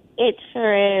 It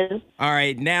sure is. All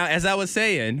right. Now, as I was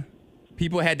saying,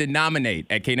 people had to nominate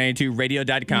at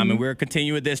K92radio.com, and we're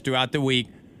continuing this throughout the week.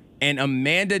 And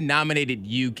Amanda nominated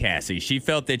you, Cassie. She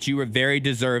felt that you were very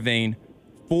deserving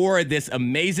for this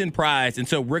amazing prize. And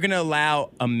so we're going to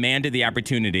allow Amanda the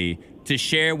opportunity to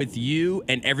share with you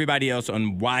and everybody else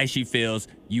on why she feels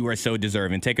you are so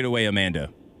deserving. Take it away, Amanda.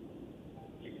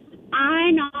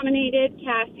 I nominated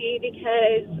Cassie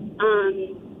because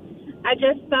I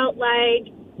just felt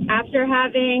like after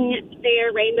having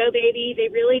their rainbow baby, they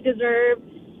really deserve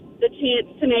the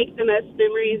chance to make the most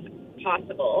memories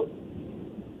possible.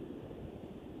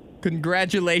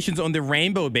 Congratulations on the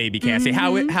rainbow baby, Cassie.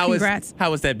 How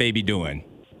is that baby doing?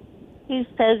 He's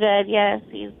so good. Yes,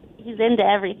 he's into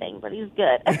everything, but he's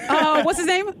good. Oh, what's his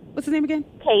name? What's his name again?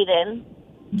 Caden.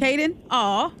 Caden?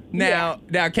 Aw.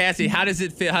 Now, Cassie, how does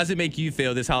it feel? How does it make you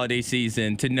feel this holiday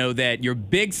season to know that your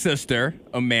big sister,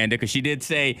 Amanda, because she did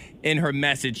say in her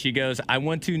message, she goes, I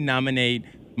want to nominate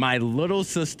my little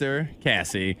sister,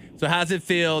 Cassie. So how does it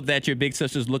feel that your big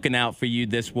sister's looking out for you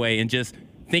this way and just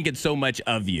thinking so much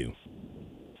of you?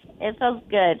 It feels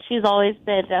good. She's always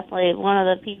been definitely one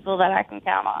of the people that I can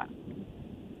count on.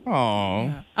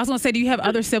 Oh, I was going to say, do you have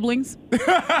other siblings?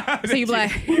 So you'd be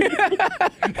like,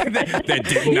 that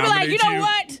didn't you nominate know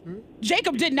what?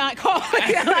 Jacob did not call.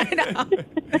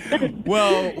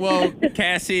 Well,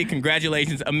 Cassie,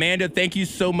 congratulations. Amanda, thank you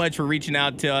so much for reaching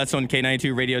out to us on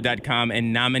K92radio.com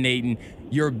and nominating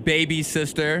your baby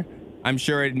sister. I'm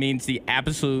sure it means the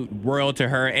absolute world to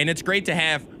her. And it's great to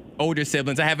have older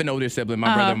siblings. I have an older sibling,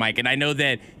 my brother Mike, and I know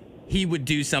that he would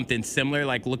do something similar,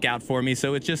 like look out for me.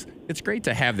 So it's great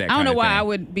to have that. I don't know why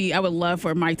thing. I would love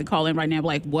for Mike to call in right now and be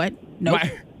like, what? Nope.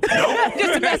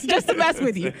 just to mess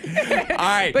with you. All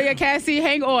right. But yeah, Cassie,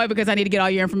 hang on because I need to get all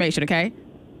your information, okay?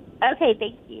 Okay,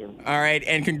 thank you. All right.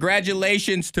 And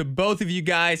congratulations to both of you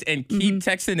guys, and keep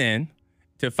texting in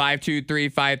to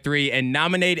 52353 and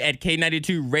nominate at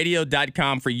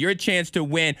K92radio.com for your chance to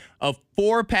win a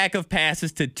 4-pack of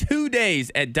passes to 2 days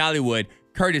at Dollywood,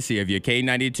 courtesy of your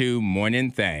K92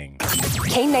 Morning Thing.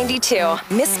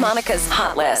 K92, Miss Monica's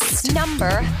Hot List.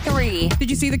 Number 3. Did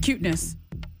you see the cuteness?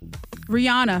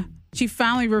 Rihanna, she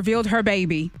finally revealed her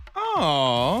baby.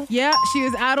 Oh. Yeah, she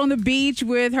was out on the beach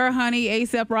with her honey,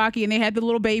 A$AP Rocky, and they had the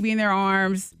little baby in their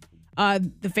arms.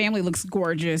 The family looks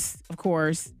gorgeous, of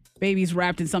course. Baby's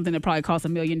wrapped in something that probably costs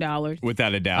 $1 million.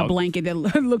 Without a doubt. A blanket that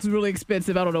looks really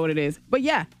expensive. I don't know what it is. But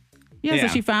yeah, so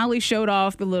she finally showed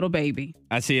off the little baby.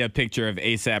 I see a picture of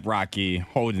A$AP Rocky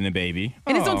holding the baby.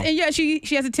 And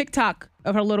she has a TikTok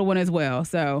of her little one as well.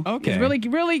 So okay. It's really,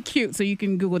 really cute. So you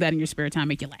can Google that in your spare time,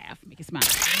 make you laugh, make you smile.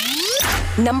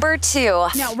 Number 2.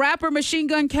 Now, rapper Machine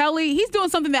Gun Kelly, he's doing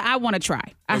something that I want to try.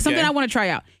 Something I want to try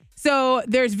out. So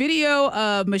there's video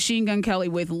of Machine Gun Kelly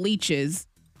with leeches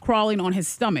crawling on his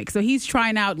stomach. So he's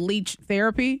trying out leech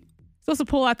therapy. Supposed to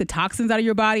pull out the toxins out of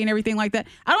your body and everything like that.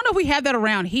 I don't know if we have that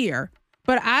around here,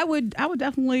 but I would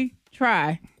definitely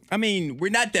try. I mean,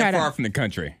 we're not that far from the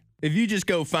country. If you just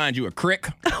go find you a crick,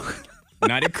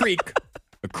 not a creek,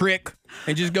 a crick,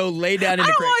 and just go lay down in the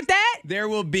crick. I don't want that. There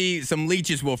will be some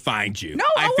leeches will find you. No,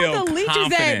 I want the leeches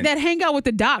that hang out with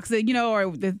the docs, that,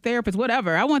 or the therapists,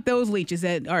 whatever. I want those leeches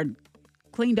that are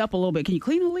cleaned up a little bit. Can you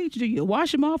clean the leech? Do you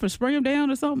wash them off or spray them down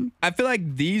or something? I feel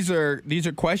like these are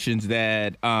questions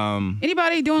that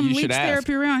anybody doing leech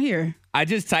therapy around here? I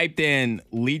just typed in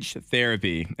leech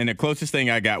therapy, and the closest thing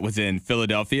I got was in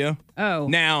Philadelphia. Oh.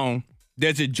 Now,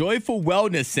 there's a Joyful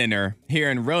Wellness Center here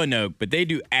in Roanoke, but they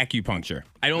do acupuncture.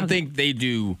 I don't think they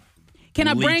do Can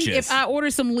I leeches. if I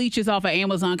order some leeches off of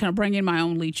Amazon, can I bring in my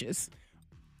own leeches?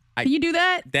 Can you do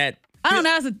that? I don't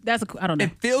know. I don't know.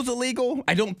 It feels illegal.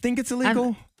 I don't think it's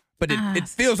illegal, but it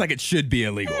feels like it should be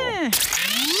illegal.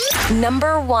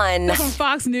 Number 1. From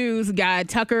Fox News guy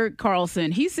Tucker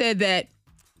Carlson, he said that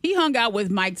he hung out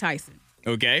with Mike Tyson.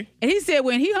 Okay. And he said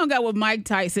when he hung out with Mike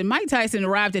Tyson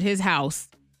arrived at his house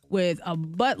with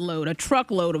a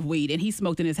truckload of weed, and he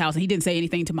smoked in his house, and he didn't say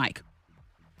anything to Mike.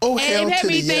 Oh, and hell it had to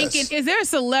me the thinking, yes. is there a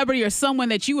celebrity or someone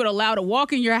that you would allow to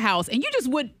walk in your house and you just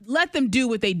would let them do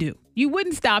what they do? You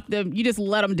wouldn't stop them. You just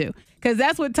let them do. Because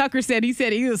that's what Tucker said. He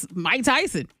said he was Mike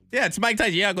Tyson. Yeah, it's Mike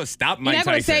Tyson. You're not going to stop Mike You're not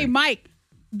going to Tyson. say, Mike,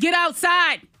 get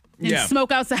outside. and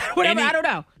smoke outside, whatever. I don't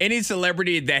know. Any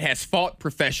celebrity that has fought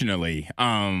professionally,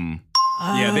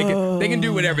 yeah, they can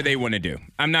do whatever they want to do.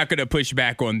 I'm not gonna push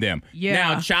back on them. Yeah.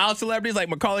 Now, child celebrities like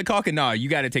Macaulay Culkin, no, you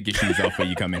got to take your shoes off when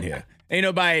you come in here. Ain't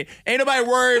nobody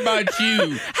worried about you.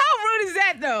 How rude is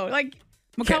that though? Like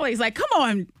Macaulay's like, come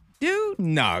on, dude.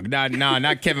 No,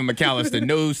 not Kevin McAllister.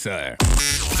 No, sir.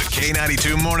 The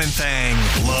K92 Morning Thing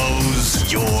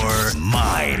blows your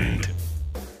mind.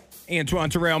 Antoine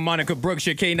Terrell, Monica Brooks,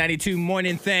 your K92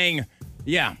 Morning Thing.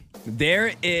 Yeah,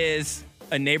 there is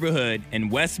a neighborhood in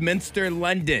Westminster,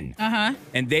 London.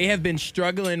 And they have been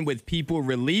struggling with people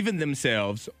relieving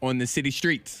themselves on the city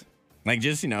streets. Like,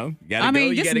 just, you gotta go,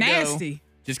 you gotta nasty. go.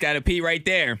 Just gotta pee right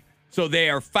there. So they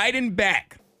are fighting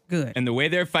back. Good. And the way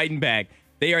they're fighting back,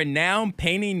 they are now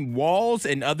painting walls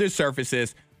and other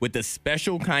surfaces with a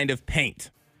special kind of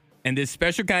paint. And this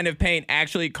special kind of paint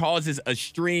actually causes a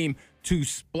stream to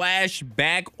splash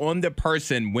back on the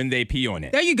person when they pee on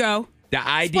it. There you go. The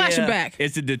idea Splash 'em back.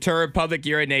 is to deter public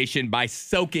urination by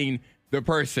soaking the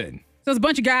person. So it's a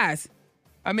bunch of guys.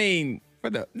 I mean,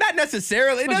 not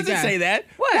necessarily. It Bunch of doesn't guys. say that.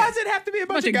 What? Why does it have to be a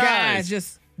bunch of guys?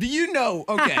 Just Do you know?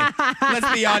 Okay,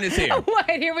 let's be honest here. what?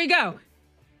 Here we go.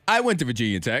 I went to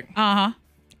Virginia Tech.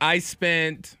 I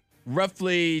spent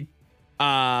roughly,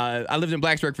 I lived in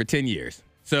Blacksburg for 10 years.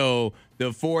 So the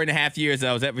 4.5 years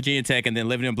I was at Virginia Tech and then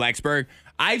living in Blacksburg,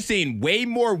 I've seen way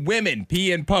more women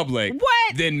pee in public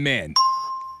than men.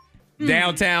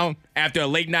 Downtown, after a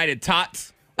late night at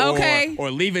Tots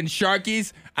or leaving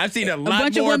Sharky's, I've seen a lot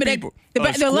bunch more of women people. the line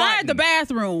at squatting. the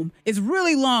bathroom is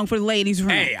really long for the ladies'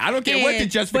 room. Hey, I don't care what the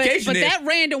justification but is. that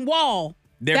random wall.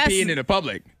 They're peeing in the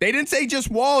public. They didn't say just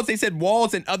walls. They said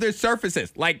walls and other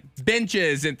surfaces like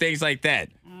benches and things like that.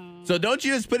 So don't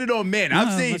you just put it on men.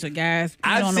 I've seen bunch of guys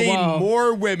I've on the seen wall.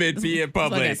 more women pee in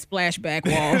public. It's like a splashback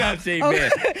wall. than I've seen men.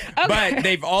 But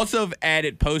they've also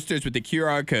added posters with the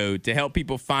QR code to help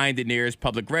people find the nearest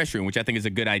public restroom, which I think is a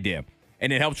good idea.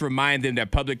 And it helps remind them that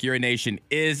public urination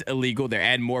is illegal. They're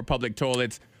adding more public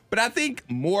toilets. But I think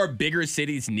more bigger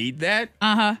cities need that.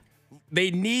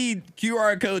 They need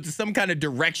QR codes to some kind of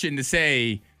direction to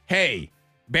say, hey,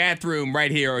 bathroom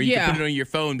right here, or you can put it on your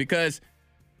phone. Because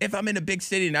if I'm in a big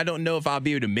city and I don't know if I'll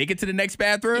be able to make it to the next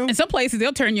bathroom. In some places,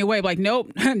 they'll turn you away. Like,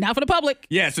 nope, not for the public.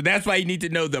 Yeah, so that's why you need to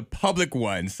know the public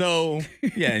one. So,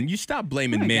 yeah, and you stop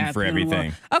blaming men for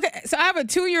everything. Okay, so I have a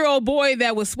 2-year-old boy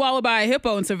that was swallowed by a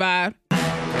hippo and survived.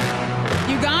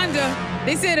 Uganda,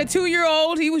 they said a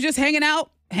 2-year-old, he was just hanging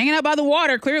out by the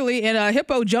water, clearly, and a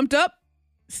hippo jumped up,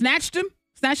 snatched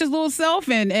his little self,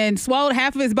 and swallowed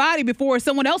half of his body before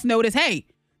someone else noticed, hey,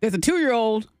 there's a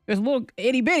 2-year-old, there's a little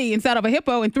itty-bitty inside of a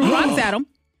hippo, and threw rocks at him.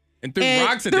 And threw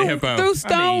rocks at the hippo. Threw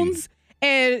stones,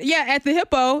 at the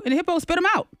hippo, and the hippo spit him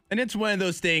out. And it's one of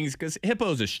those things, because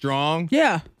hippos are strong.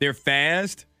 Yeah. They're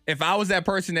fast. If I was that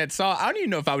person that saw, I don't even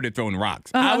know if I would have thrown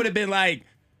rocks. I would have been like,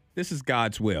 this is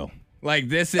God's will. Like,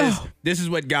 this is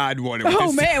what God wanted.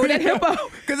 Oh, man, with that hippo.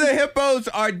 Because the hippos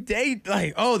are, they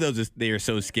are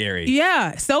so scary.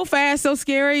 Yeah, so fast, so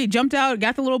scary. He jumped out,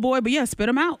 got the little boy, but yeah, spit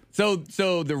him out. So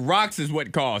the rocks is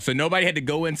what caused. So nobody had to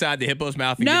go inside the hippo's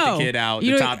mouth and get the kid out,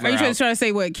 the toddler Are you out. trying to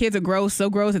say what, kids are gross, so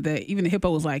gross that even the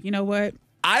hippo was like, you know what?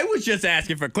 I was just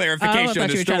asking for I clarification thought on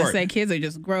you the were trying to story. say kids are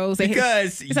just gross.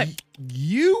 Because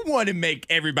you want to make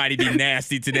everybody be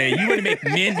nasty today. You want to make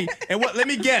men be. And let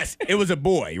me guess. It was a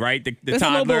boy, right? The It's a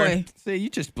toddler. little boy. See, you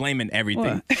just blaming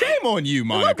everything. What? Shame on you,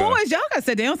 Monica. Little boys, y'all got to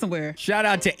sit down somewhere. Shout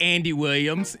out to Andy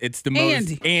Williams. It's the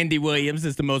most. Andy Williams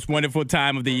is the most wonderful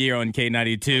time of the year on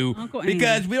K92. Uncle Andy.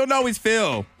 Because we don't always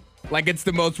feel like it's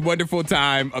the most wonderful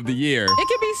time of the year. It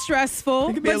can be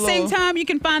stressful, can be but a at the same little- time, you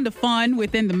can find the fun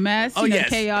within the mess, yes.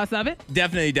 the chaos of it.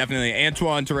 Definitely.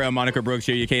 Antoine Terrell, Monica Brooks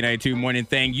here, your K92 Morning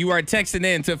Thing. You are texting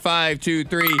in to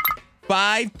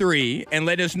 52353 and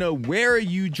let us know, where are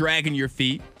you dragging your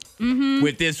feet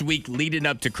with this week leading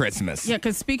up to Christmas? Yeah,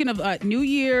 because speaking of New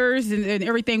Year's and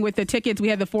everything with the tickets, we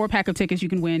have the 4-pack of tickets you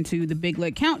can win to the Big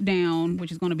Leg Countdown,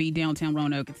 which is going to be downtown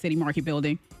Roanoke at City Market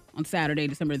Building on Saturday,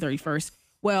 December 31st.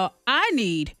 Well, I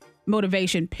need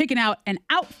motivation picking out an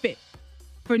outfit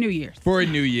for New Year's. For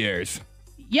New Year's.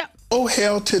 Yep. Oh,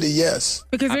 hell to the yes.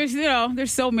 Because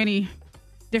there's so many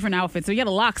different outfits, so you got to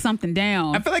lock something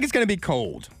down. I feel like it's going to be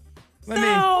cold.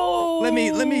 Let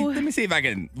me see if I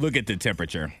can look at the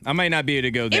temperature. I might not be able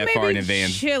to go that far in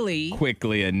advance chilly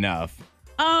quickly enough.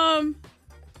 Yeah,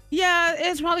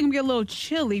 it's probably gonna be a little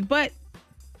chilly, but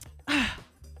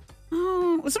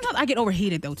sometimes I get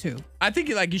overheated though too. I think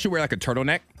you should wear like a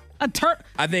turtleneck. I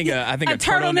think a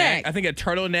turtleneck. I think a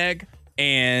turtleneck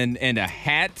and a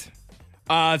hat.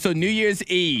 So New Year's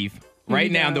Eve,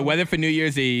 right now, the weather for New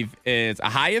Year's Eve is a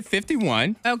high of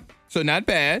 51. Oh, So not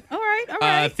bad. All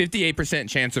right. 58%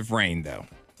 chance of rain, though,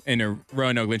 in the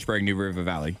Roanoke, Lynchburg, New River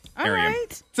Valley area. All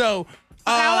right. So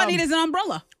all I need is an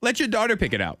umbrella. let your daughter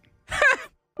pick it out.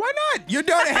 Why not? Your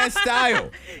daughter has style.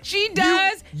 She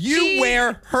does. You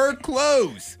wear her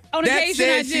clothes. On that occasion, I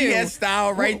says do. she has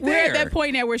style right We're there. at that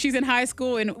point now where she's in high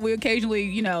school, and we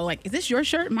occasionally, like, is this your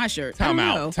shirt? My shirt? Time I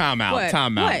don't out. know. Time out. What?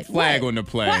 Time out. What? Flag What? on the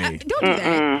play. What? Don't do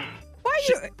that. Why are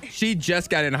you? She just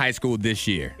got in high school this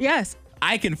year. Yes.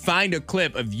 I can find a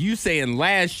clip of you saying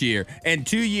last year and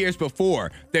 2 years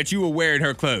before that you were wearing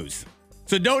her clothes.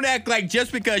 So don't act like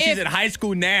just because she's in high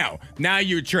school now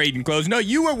you're trading clothes. No,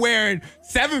 you were wearing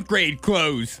 7th grade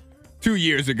clothes 2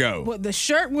 years ago. Well, the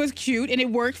shirt was cute, and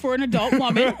it worked for an adult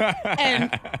woman.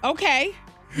 And okay,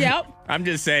 yep. I'm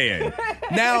just saying.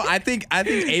 Now I think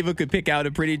Ava could pick out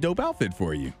a pretty dope outfit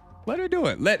for you. Let her do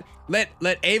it.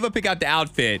 Let Ava pick out the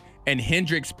outfit, and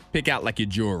Hendrix pick out like your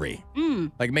jewelry.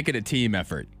 Like make it a team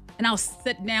effort. And I'll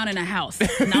sit down in a house.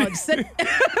 And I'll just sit.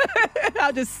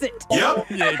 I'll just sit. Yep.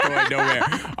 You ain't going nowhere.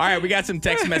 All right, we got some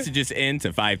text messages in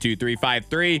to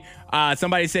 52353.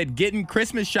 Somebody said getting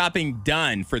Christmas shopping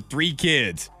done for 3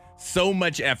 kids. So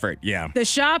much effort. Yeah. The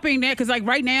shopping there, because like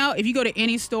right now, if you go to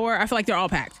any store, I feel like they're all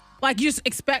packed. Like you just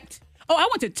expect. Oh, I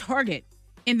went to Target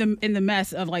in the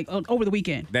mess of like over the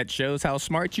weekend. That shows how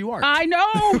smart you are. I know.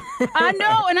 I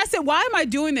know. And I said, why am I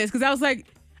doing this? Because I was like,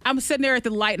 I'm sitting there at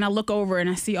the light and I look over and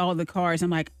I see all the cars.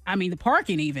 I'm like, the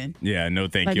parking even. Yeah, no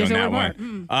thank Like, you on there's that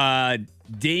no one.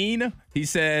 Dean, he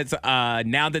says,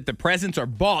 now that the presents are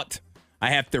bought,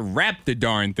 I have to wrap the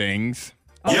darn things.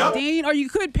 Oh, Dean, or you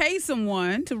could pay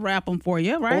someone to wrap them for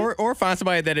you, right? Or find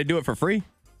somebody that'll do it for free.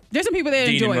 There's some people that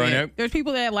Dean enjoy and it. Roanoke. There's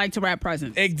people that like to wrap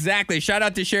presents. Exactly. Shout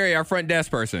out to Sherry, our front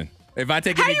desk person. If I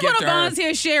take How any you gift going to to her,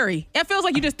 volunteer Sherry? It feels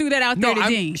like you just threw that out there to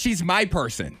Dean. she's my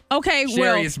person. Okay,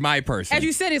 Sherry is my person. as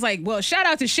you said, it's like, well, shout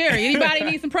out to Sherry. Anybody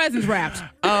need some presents wrapped?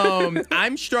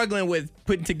 I'm struggling with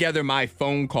putting together my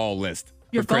phone call list.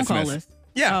 Your for phone call Christmas. list?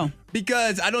 Yeah, Oh.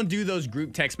 because I don't do those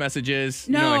group text messages.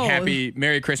 No. Like happy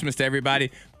Merry Christmas to everybody.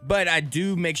 But I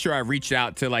do make sure I reach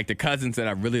out to like the cousins that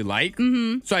I really like.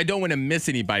 Mm-hmm. So I don't want to miss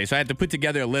anybody. So I have to put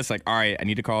together a list like, all right, I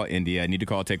need to call India. I need to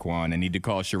call Taekwon. I need to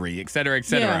call Cherie, et cetera, et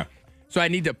cetera. Yeah. So I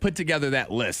need to put together that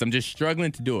list. I'm just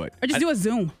struggling to do it. Or just do a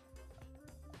Zoom.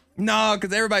 No,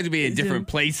 because everybody's gonna be in different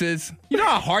places. You know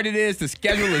how hard it is to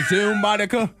schedule a Zoom,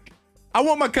 Monica? I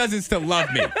want my cousins to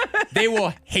love me. They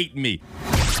will hate me.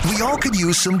 We all could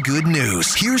use some good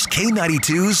news. Here's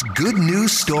K92's good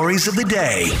news stories of the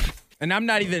day. And I'm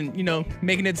not even,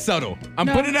 making it subtle. I'm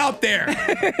putting it out there.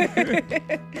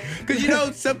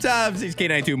 Because, sometimes these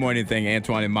K92 morning thing,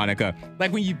 Antoine and Monica,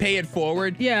 like when you pay it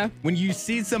forward, when you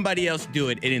see somebody else do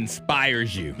it, it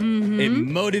inspires you. Mm-hmm. It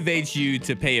motivates you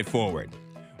to pay it forward.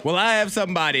 Well, I have a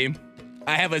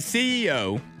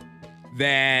CEO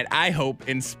that I hope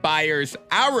inspires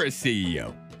our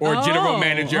CEO or general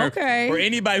manager or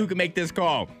anybody who can make this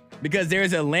call. Because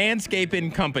there's a landscaping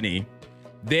company.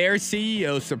 Their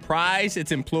CEO surprised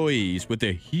its employees with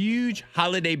a huge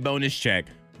holiday bonus check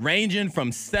ranging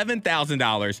from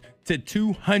 $7,000 to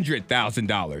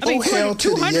 $200,000. Oh, hell to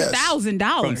the yes.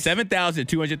 $200,000. From $7,000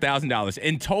 to $200,000.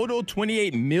 In total,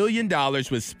 $28 million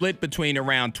was split between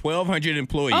around 1,200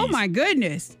 employees. Oh, my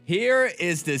goodness. Here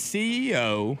is the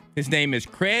CEO. His name is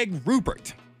Craig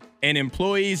Rupert. And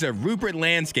employees of Rupert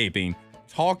Landscaping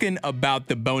talking about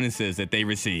the bonuses that they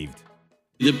received.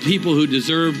 The people who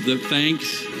deserve the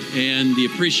thanks and the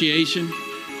appreciation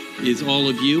is all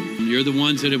of you. You're the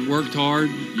ones that have worked hard.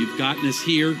 You've gotten us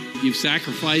here. You've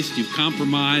sacrificed. You've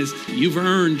compromised. You've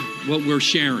earned what we're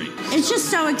sharing. It's just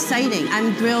so exciting.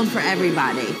 I'm thrilled for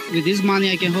everybody. With this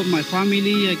money, I can help my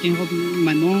family. I can help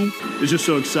my mom. It's just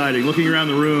so exciting. Looking around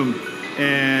the room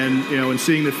and, and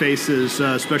seeing the faces,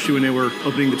 especially when they were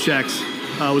opening the checks,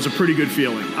 was a pretty good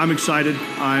feeling. I'm excited.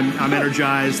 I'm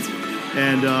energized.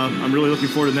 And I'm really looking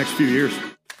forward to the next few years.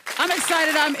 I'm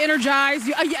excited. I'm energized.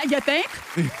 You think?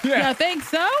 Yeah. You think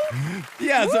so?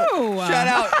 Yeah. So Ooh. shout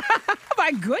out.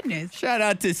 My goodness. Shout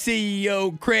out to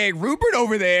CEO Craig Rupert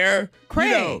over there.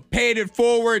 Craig. Paying it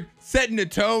forward, setting the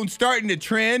tone, starting the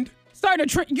trend.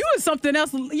 You is something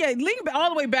else. Yeah, lean all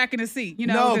the way back in the seat.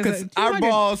 No, because our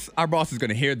boss is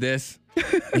going to hear this.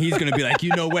 And he's going to be like,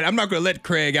 you know what? I'm not going to let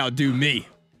Craig outdo me.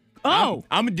 Oh.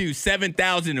 I'm going to do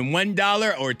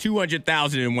 $7,001 or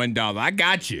 $200,001. I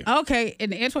got you. Okay.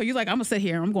 And Antoine, you're like, I'm going to sit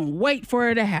here. I'm going to wait for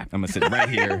it to happen. I'm going to sit right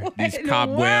here. These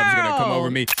cobwebs are going to come over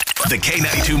me. The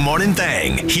K92 Morning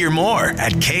Thing. Hear more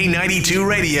at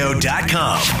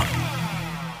K92Radio.com.